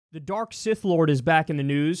The Dark Sith Lord is back in the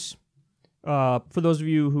news. For those of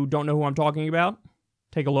you who don't know who I'm talking about,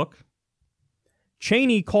 take a look.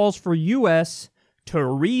 Cheney calls for U.S. to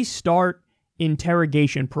restart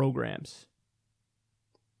interrogation programs.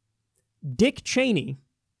 Dick Cheney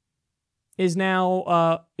is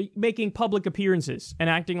now making public appearances and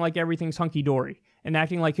acting like everything's hunky-dory and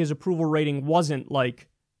acting like his approval rating wasn't like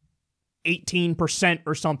 18%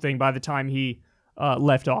 or something by the time he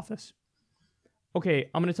left office. Okay,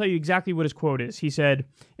 I'm going to tell you exactly what his quote is. He said,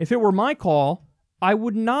 "If it were my call, I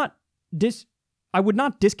would not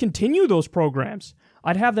discontinue those programs.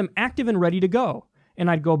 I'd have them active and ready to go,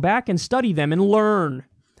 and I'd go back and study them and learn.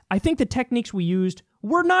 I think the techniques we used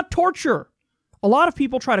were not torture. A lot of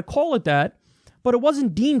people try to call it that, but it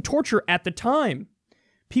wasn't deemed torture at the time.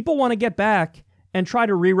 People want to get back and try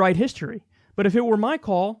to rewrite history. But if it were my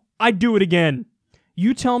call, I'd do it again.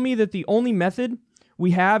 You tell me that the only method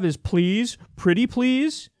we have is please, pretty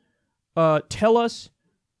please, tell us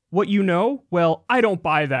what you know? Well, I don't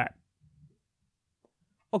buy that."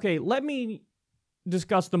 Okay, let me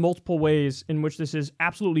discuss the multiple ways in which this is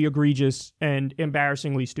absolutely egregious and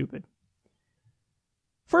embarrassingly stupid.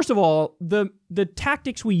 First of all, the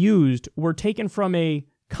tactics we used were taken from a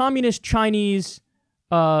communist Chinese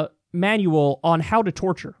manual on how to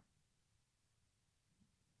torture.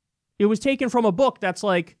 It was taken from a book that's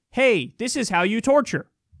like, hey, this is how you torture.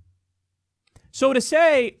 So to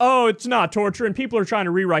say, oh, it's not torture and people are trying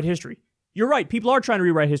to rewrite history. You're right, people are trying to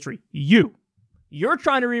rewrite history. You're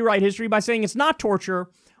trying to rewrite history by saying it's not torture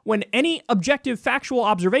when any objective factual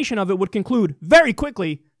observation of it would conclude very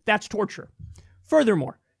quickly that's torture.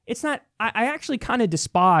 Furthermore, it's not, I actually kind of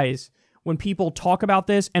despise when people talk about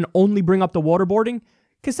this and only bring up the waterboarding,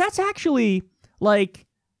 because that's actually like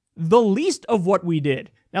the least of what we did.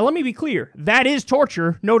 Now, let me be clear. That is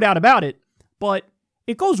torture, no doubt about it, but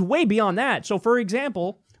it goes way beyond that. So, for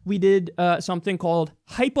example, we did something called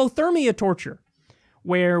hypothermia torture,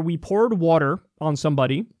 where we poured water on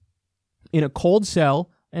somebody in a cold cell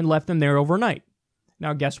and left them there overnight.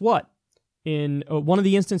 Now, guess what? In one of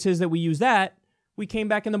the instances that we used that, we came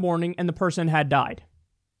back in the morning and the person had died.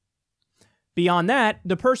 Beyond that,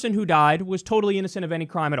 the person who died was totally innocent of any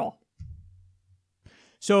crime at all.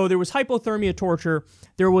 So there was hypothermia torture.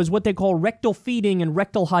 There was what they call rectal feeding and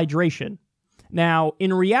rectal hydration. Now,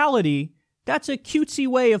 in reality, that's a cutesy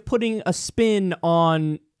way of putting a spin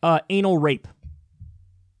on anal rape.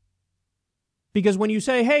 Because when you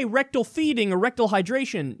say, hey, rectal feeding or rectal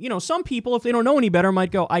hydration, you know, some people, if they don't know any better,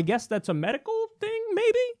 might go, I guess that's a medical thing,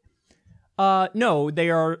 maybe? No,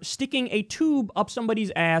 they are sticking a tube up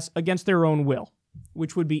somebody's ass against their own will,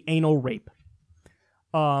 which would be anal rape.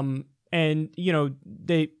 And, you know,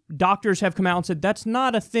 doctors have come out and said, that's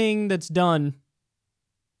not a thing that's done.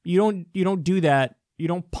 You don't do that. You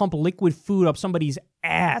don't pump liquid food up somebody's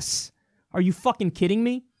ass. Are you fucking kidding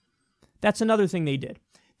me? That's another thing they did.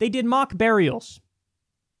 They did mock burials.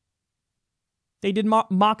 They did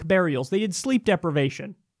mock burials. They did sleep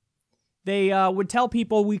deprivation. They would tell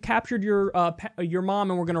people, we captured your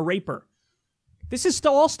mom and we're going to rape her. This is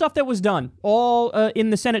still all stuff that was done. All in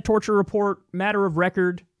the Senate torture report, matter of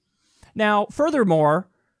record. Now, furthermore,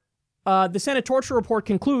 the Senate torture report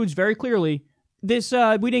concludes very clearly, this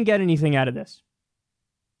we didn't get anything out of this.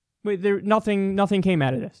 Nothing came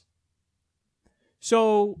out of this.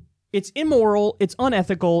 So it's immoral, it's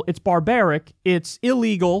unethical, it's barbaric, it's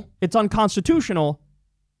illegal, it's unconstitutional,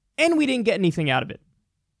 and we didn't get anything out of it.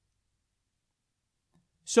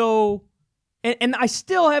 So, and I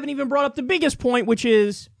still haven't even brought up the biggest point, which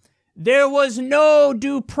is there was no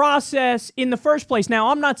due process in the first place. Now,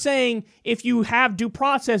 I'm not saying if you have due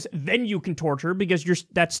process, then you can torture, because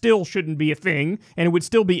that still shouldn't be a thing, and it would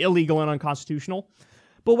still be illegal and unconstitutional.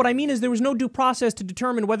 But what I mean is there was no due process to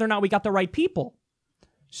determine whether or not we got the right people.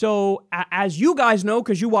 So, as you guys know,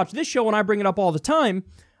 because you watch this show and I bring it up all the time,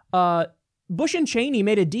 Bush and Cheney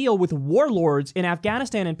made a deal with warlords in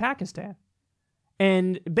Afghanistan and Pakistan.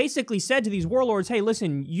 And basically said to these warlords, hey,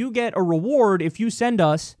 listen, you get a reward if you send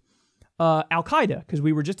us Al-Qaeda, because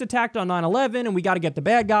we were just attacked on 9/11 and we got to get the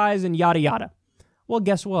bad guys and yada yada. Well,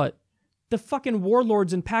 guess what? The fucking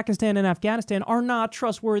warlords in Pakistan and Afghanistan are not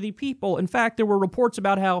trustworthy people. In fact, there were reports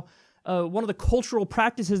about how one of the cultural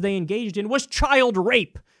practices they engaged in was child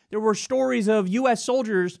rape. There were stories of U.S.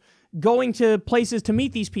 soldiers going to places to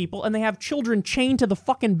meet these people, and they have children chained to the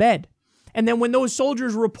fucking bed. And then when those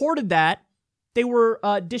soldiers reported that, they were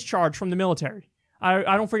discharged from the military.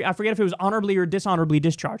 I forget if it was honorably or dishonorably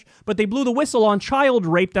discharged. But they blew the whistle on child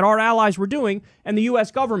rape that our allies were doing, and the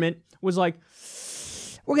U.S. government was like,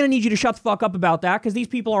 we're going to need you to shut the fuck up about that because these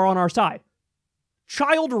people are on our side.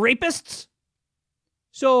 Child rapists?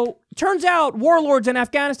 So, turns out warlords in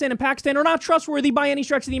Afghanistan and Pakistan are not trustworthy by any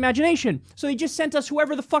stretch of the imagination. So they just sent us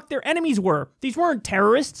whoever the fuck their enemies were. These weren't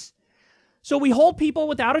terrorists. So we hold people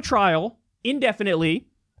without a trial, indefinitely.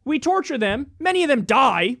 We torture them. Many of them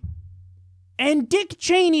die. And Dick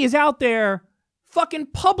Cheney is out there fucking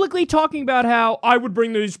publicly talking about how I would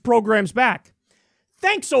bring these programs back.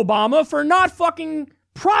 Thanks, Obama, for not fucking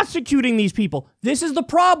prosecuting these people. This is the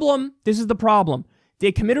problem. This is the problem.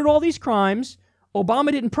 They committed all these crimes.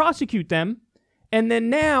 Obama didn't prosecute them. And then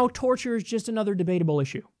now torture is just another debatable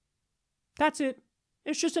issue. That's it.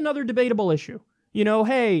 It's just another debatable issue. You know,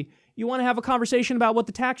 hey, you want to have a conversation about what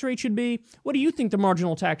the tax rate should be? What do you think the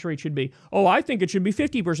marginal tax rate should be? Oh, I think it should be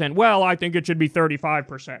 50%. Well, I think it should be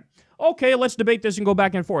 35%. Okay, let's debate this and go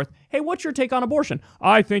back and forth. Hey, what's your take on abortion?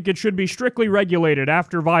 I think it should be strictly regulated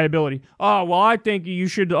after viability. Oh, well, I think you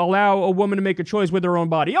should allow a woman to make a choice with her own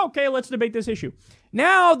body. Okay, let's debate this issue.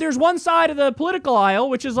 Now, there's one side of the political aisle,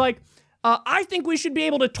 which is like, I think we should be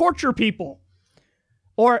able to torture people.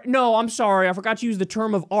 Or, no, I'm sorry, I forgot to use the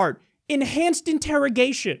term of art. Enhanced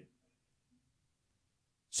interrogation.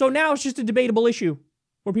 So now it's just a debatable issue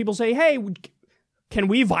where people say, hey, can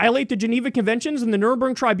we violate the Geneva Conventions and the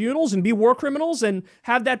Nuremberg tribunals and be war criminals and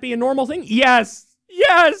have that be a normal thing? Yes.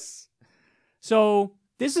 Yes. So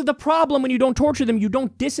this is the problem when you don't torture them. You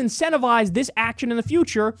don't disincentivize this action in the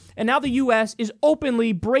future. And now the U.S. is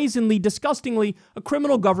openly, brazenly, disgustingly a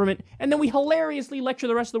criminal government. And then we hilariously lecture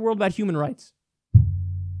the rest of the world about human rights.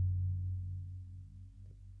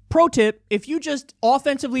 Pro tip, if you just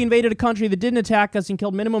offensively invaded a country that didn't attack us and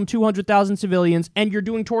killed minimum 200,000 civilians and you're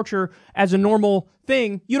doing torture as a normal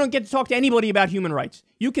thing, you don't get to talk to anybody about human rights.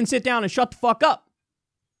 You can sit down and shut the fuck up.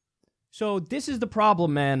 So this is the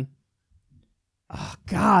problem, man. Oh,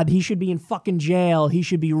 God, he should be in fucking jail. He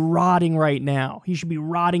should be rotting right now. He should be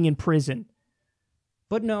rotting in prison.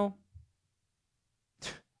 But no.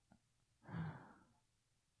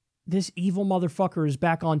 This evil motherfucker is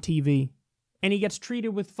back on TV. And he gets treated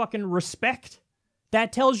with fucking respect.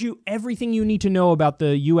 That tells you everything you need to know about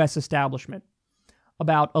the U.S. establishment,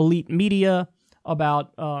 about elite media,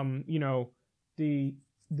 about the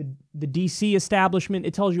D.C. establishment.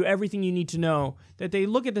 It tells you everything you need to know. That they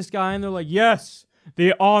look at this guy and they're like, yes,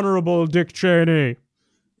 the honorable Dick Cheney.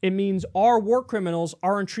 It means our war criminals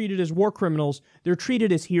aren't treated as war criminals. They're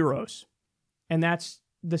treated as heroes. And that's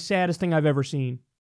the saddest thing I've ever seen.